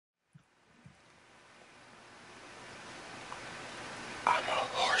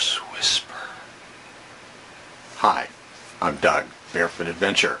I'm Doug, Barefoot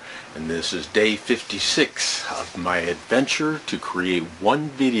Adventure, and this is day 56 of my adventure to create one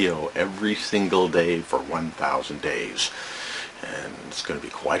video every single day for 1,000 days. And it's going to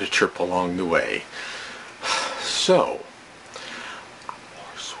be quite a trip along the way. So,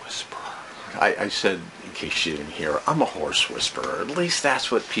 horse whisperer. I said, in case you didn't hear, I'm a horse whisperer. At least that's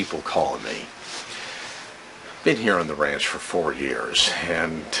what people call me. Been here on the ranch for 4 years,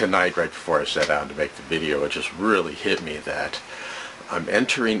 and tonight, right before I sat down to make the video, it just really hit me that I'm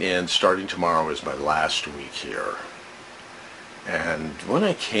entering in, starting tomorrow is my last week here. And when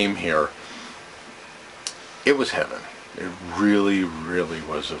I came here, it was heaven. It really, really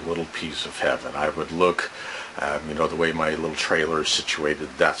was a little piece of heaven. I would look, the way my little trailer is situated,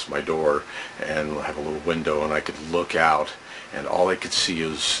 that's my door, and I have a little window, and I could look out, and all I could see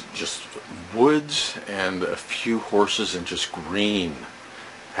is just woods and a few horses and just green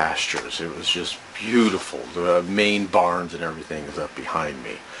pastures. It was just beautiful. The main barns and everything is up behind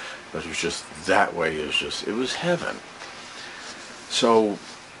me. But it was just that way. It was heaven. So,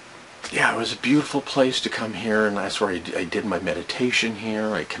 yeah, it was a beautiful place to come here, and that's where I did my meditation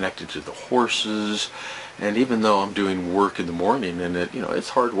here. I connected to the horses, and even though I'm doing work in the morning, and it's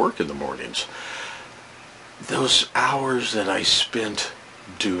hard work in the mornings, those hours that I spent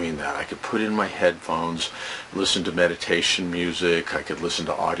doing that, I could put in my headphones, listen to meditation music, I could listen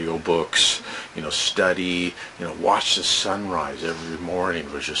to audiobooks, study, watch the sunrise every morning.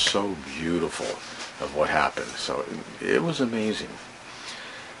 It was just so beautiful of what happened. So it was amazing.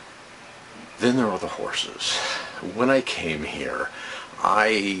 Then there are the horses. When I came here,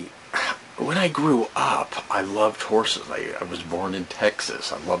 when I grew up, I loved horses. I was born in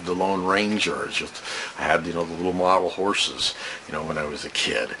Texas. I loved the Lone Ranger. I had, the little model horses, when I was a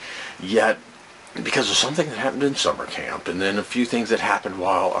kid. Yet, because of something that happened in summer camp, and then a few things that happened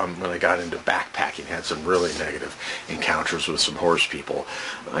while, when I got into backpacking, had some really negative encounters with some horse people,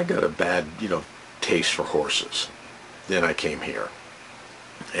 I got a bad, taste for horses. Then I came here.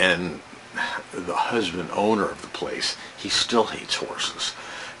 And the husband owner of the place, he still hates horses.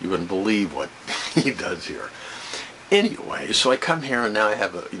 You wouldn't believe what he does here. Anyway, so I come here, and now I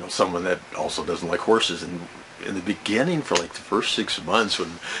have someone that also doesn't like horses. And in the beginning, for like the first 6 months,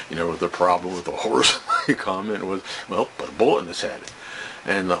 when the problem with the horse, my comment was, well, put a bullet in his head.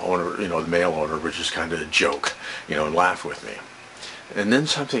 And the owner, the male owner, would just kind of joke, and laugh with me. And then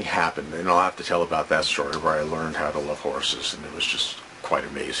something happened, and I'll have to tell about that story where I learned how to love horses, and it was just quite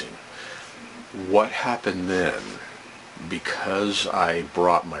amazing. What happened then? Because I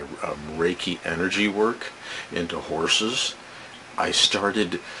brought my Reiki energy work into horses, I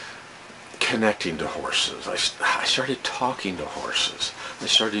started connecting to horses. I started talking to horses. I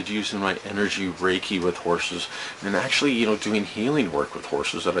started using my energy Reiki with horses, and actually, doing healing work with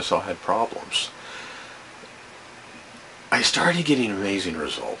horses that I saw had problems. I started getting amazing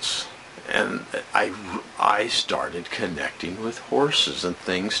results. And I started connecting with horses, and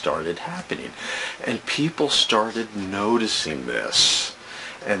things started happening. And people started noticing this.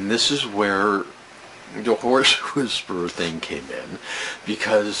 And this is where the horse whisperer thing came in,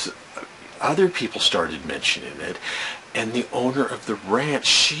 because other people started mentioning it. And the owner of the ranch,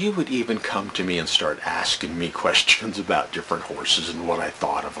 she would even come to me and start asking me questions about different horses and what I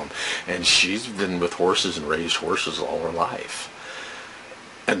thought of them. And she's been with horses and raised horses all her life.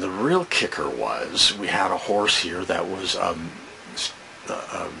 And the real kicker was, we had a horse here that was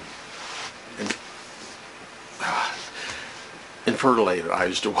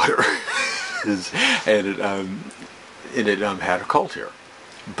infertilized or whatever, and it had a colt here.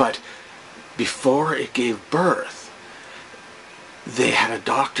 But before it gave birth, they had a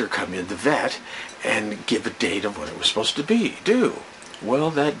doctor come in, the vet, and give a date of when it was supposed to be due. Well,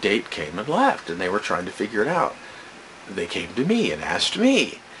 that date came and left, and they were trying to figure it out. They came to me and asked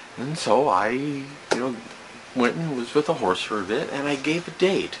me, and so I, went and was with the horse for a bit, and I gave a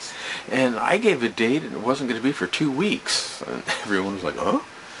date. And I gave a date, and it wasn't going to be for 2 weeks. And everyone was like, huh?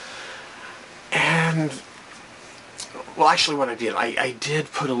 And, well, actually what I did, I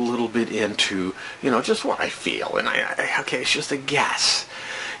did put a little bit into, just what I feel, and okay, it's just a guess.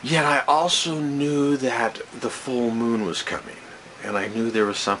 Yet I also knew that the full moon was coming. And I knew there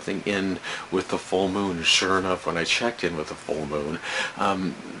was something in with the full moon. And sure enough, when I checked in with the full moon,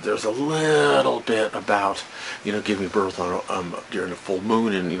 there's a little bit about, giving birth on during the full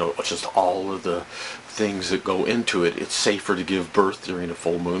moon, and just all of the things that go into it. It's safer to give birth during a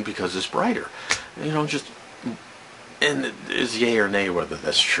full moon because it's brighter. And it's yay or nay whether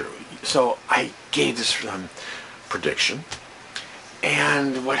that's true. So I gave this prediction,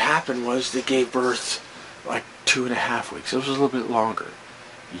 and what happened was they gave birth like 2.5 weeks. It was a little bit longer.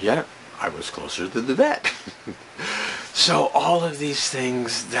 Yet I was closer than the vet. So all of these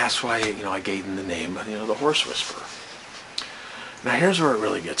things, that's why, I gave them the name, the Horse Whisperer. Now here's where it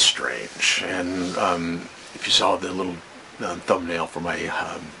really gets strange. And if you saw the little thumbnail for my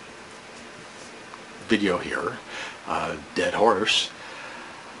video here, Dead Horse,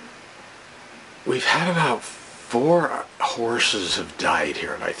 we've had about 4 horses have died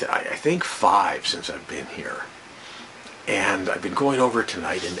here, and I think 5 since I've been here. And I've been going over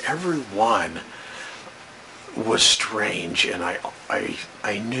tonight, and every one was strange, and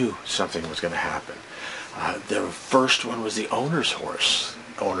I knew something was going to happen. The first one was the owner's horse.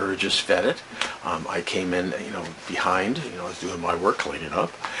 Owner just fed it. I came in, behind. I was doing my work cleaning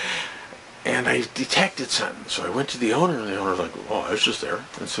up, and I detected something. So I went to the owner, and the owner was like, "Oh, I was just there."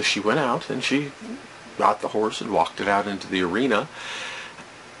 And so she went out, and she got the horse and walked it out into the arena.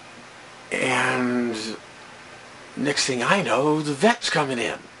 And next thing I know, the vet's coming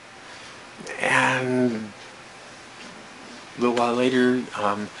in, and a little while later,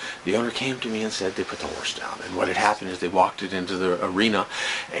 the owner came to me and said they put the horse down. And what had happened is they walked it into the arena,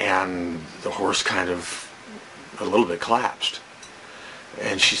 and the horse kind of a little bit collapsed.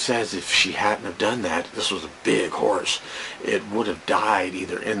 And she says if she hadn't have done that, this was a big horse, it would have died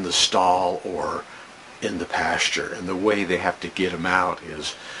either in the stall or in the pasture. And the way they have to get him out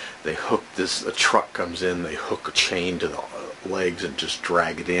is they hook this, a truck comes in, they hook a chain to the legs and just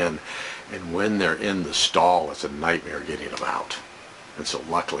drag it in. And when they're in the stall, it's a nightmare getting them out. And so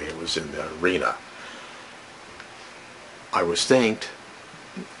luckily it was in the arena. I was thanked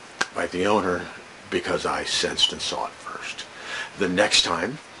by the owner because I sensed and saw it first. The next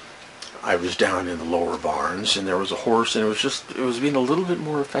time, I was down in the lower barns, and there was a horse, and it was being a little bit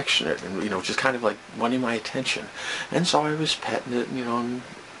more affectionate, and just kind of like wanting my attention. And so I was petting it, and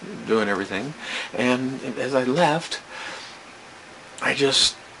doing everything. And as I left, I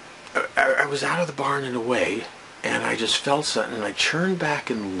was out of the barn and away, and I just felt something, and I turned back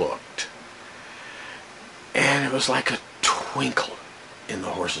and looked, and it was like a twinkle in the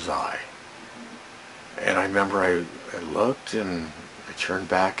horse's eye. And I remember I looked, and I turned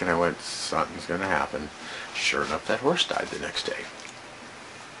back, and I went, something's going to happen. Sure enough, that horse died the next day.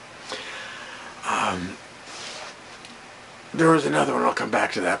 There was another one, I'll come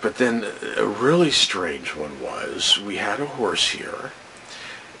back to that, but then a really strange one was, we had a horse here,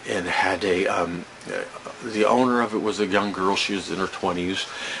 and had the owner of it was a young girl. She was in her 20s.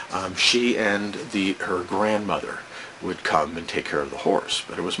 She and her grandmother would come and take care of the horse,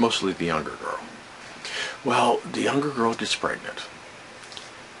 but it was mostly the younger girl. Well, the younger girl gets pregnant,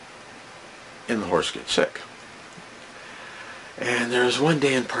 and the horse gets sick. And there's one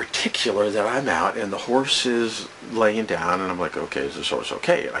day in particular that I'm out, and the horse is laying down, and I'm like, okay, is this horse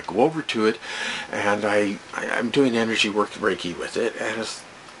okay? And I go over to it, and I'm doing energy work Reiki with it, and as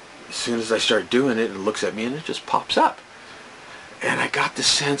soon as I start doing it, it looks at me, and it just pops up. And I got the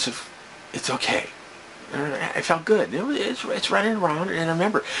sense of, it's okay. I felt good. It's running around, and I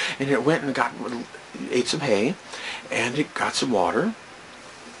remember, and it went and ate some hay, and it got some water,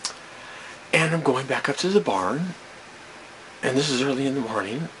 and I'm going back up to the barn, and this is early in the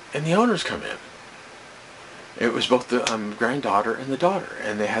morning, and the owners come in. It was both the granddaughter and the daughter,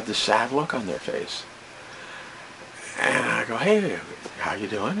 and they had this sad look on their face. And I go, hey, how you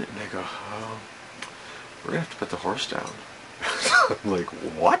doing? And they go, oh, we're going to have to put the horse down. I'm like,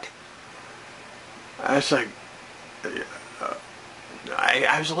 what? I was like,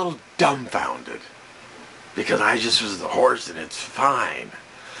 I was a little dumbfounded, because I just was the horse and it's fine.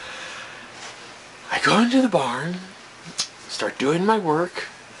 I go into the barn, start doing my work,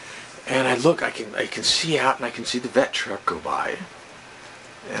 and I look, I can see out, and I can see the vet truck go by.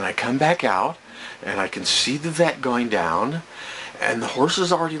 And I come back out, and I can see the vet going down, and the horse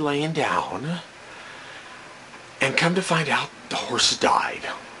is already laying down. And come to find out, the horse died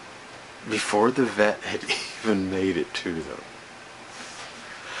before the vet had even made it to them.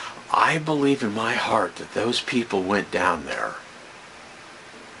 I believe in my heart that those people went down there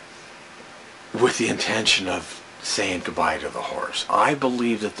with the intention of saying goodbye to the horse. I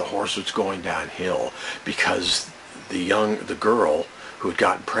believe that the horse was going downhill because the girl who had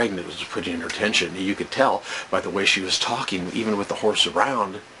gotten pregnant was putting her attention. You could tell by the way she was talking, even with the horse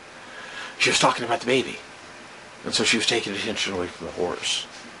around, she was talking about the baby. And so she was taking attention away from the horse.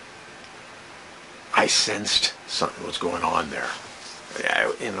 I sensed something was going on there.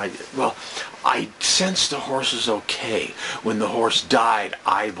 And I sensed the horse is okay. When the horse died,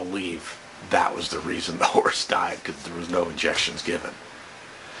 I believe that was the reason the horse died, because there was no injections given.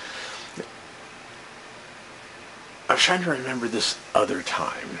 I was trying to remember this other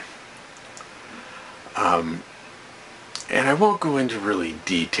time. And I won't go into really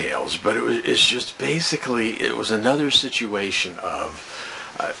details, but it's just basically, it was another situation of,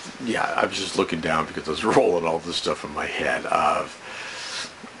 yeah, I was just looking down because I was rolling all this stuff in my head of,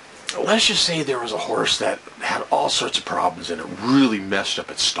 let's just say there was a horse that had all sorts of problems and it really messed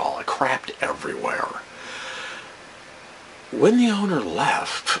up its stall. It crapped everywhere. When the owner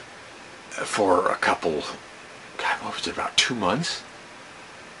left for a couple, God, what was it, about 2 months?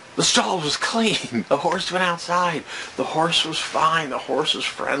 The stall was clean. The horse went outside. The horse was fine. The horse was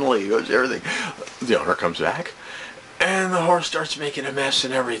friendly. It was everything. The owner comes back, and the horse starts making a mess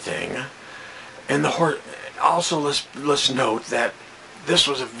and everything. And the horse, also let's note that this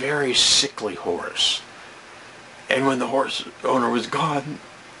was a very sickly horse. And when the horse owner was gone,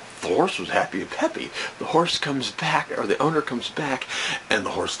 the horse was happy and peppy. The horse comes back, or the owner comes back, and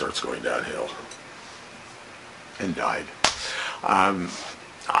the horse starts going downhill. And died.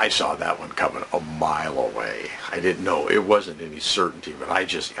 I saw that one coming a mile away. I didn't know. It wasn't any certainty, but I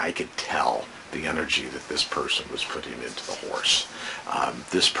could tell the energy that this person was putting into the horse.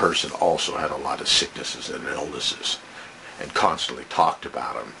 This person also had a lot of sicknesses and illnesses and constantly talked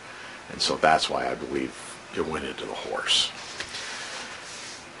about them. And so that's why I believe it went into the horse.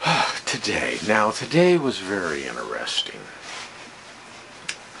 Today was very interesting.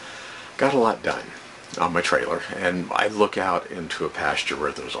 Got a lot done on my trailer, and I look out into a pasture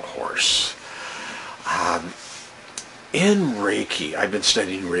where there's a horse. In Reiki, I've been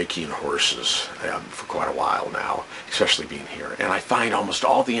studying Reiki and horses for quite a while now, especially being here, and I find almost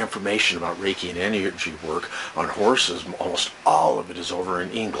all the information about Reiki and energy work on horses, almost all of it is over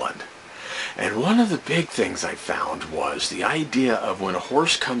in England. And one of the big things I found was the idea of when a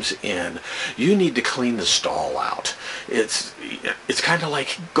horse comes in, you need to clean the stall out. It's kind of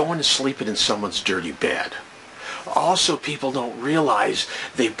like going and sleeping in someone's dirty bed. Also, people don't realize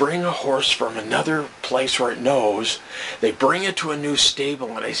they bring a horse from another place where it knows, they bring it to a new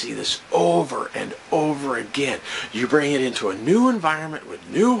stable, and I see this over and over again. You bring it into a new environment with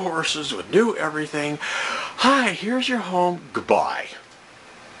new horses, with new everything. Hi, here's your home, goodbye.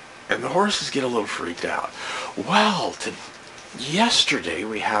 And the horses get a little freaked out. Well, yesterday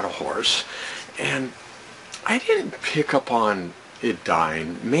we had a horse, and I didn't pick up on it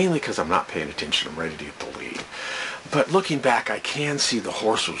dying, mainly because I'm not paying attention. I'm ready to get the lead. But looking back, I can see the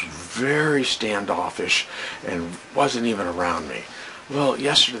horse was very standoffish and wasn't even around me. Well,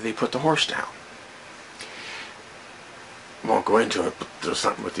 yesterday they put the horse down. I won't go into it, but there's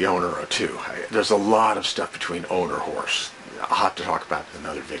something with the owner too. There's a lot of stuff between owner-horse. I'll have to talk about it in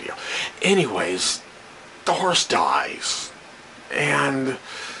another video. Anyways, the horse dies. And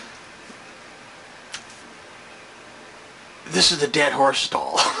this is the dead horse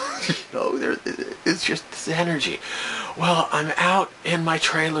stall. You know, it's just this energy. Well, I'm out in my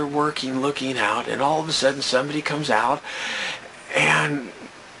trailer working, looking out, and all of a sudden somebody comes out and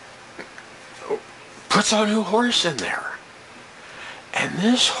puts a new horse in there. And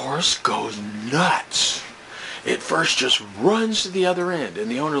this horse goes nuts. It first just runs to the other end,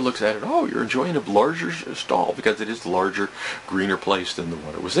 and the owner looks at it, oh, you're enjoying a larger stall, because it is a larger, greener place than the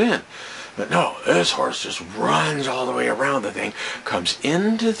one it was in. But no, this horse just runs all the way around the thing, comes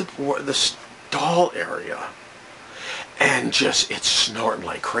into the stall area, and just, it's snorting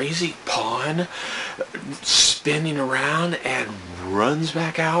like crazy, pawing, spinning around, and runs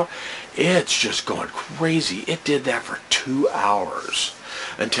back out. It's just going crazy. It did that for 2 hours.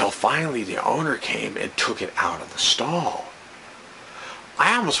 Until finally the owner came and took it out of the stall.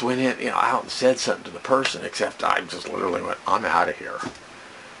 I almost went in, out and said something to the person, except I just literally went, I'm out of here.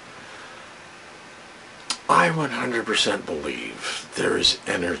 I 100% believe there is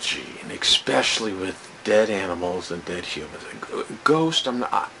energy, and especially with dead animals and dead humans. Ghost, I'm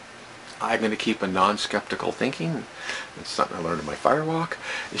going to keep a non-skeptical thinking. It's something I learned in my firewalk.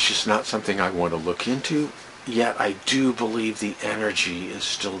 It's just not something I want to look into. Yet I do believe the energy is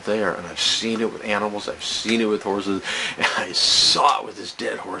still there, and I've seen it with animals, I've seen it with horses, and I saw it with this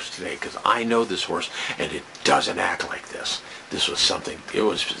dead horse today, because I know this horse, and it doesn't act like this. This was something, it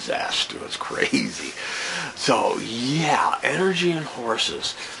was possessed, it was crazy. So yeah, energy and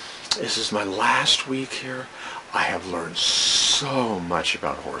horses. This is my last week here. I have learned so much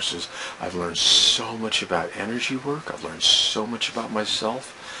about horses. I've learned so much about energy work. I've learned so much about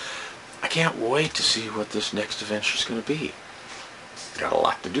myself. I can't wait to see what this next adventure is going to be. Got a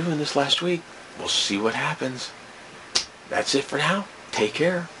lot to do in this last week. We'll see what happens. That's it for now. Take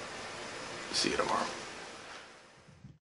care. See you tomorrow.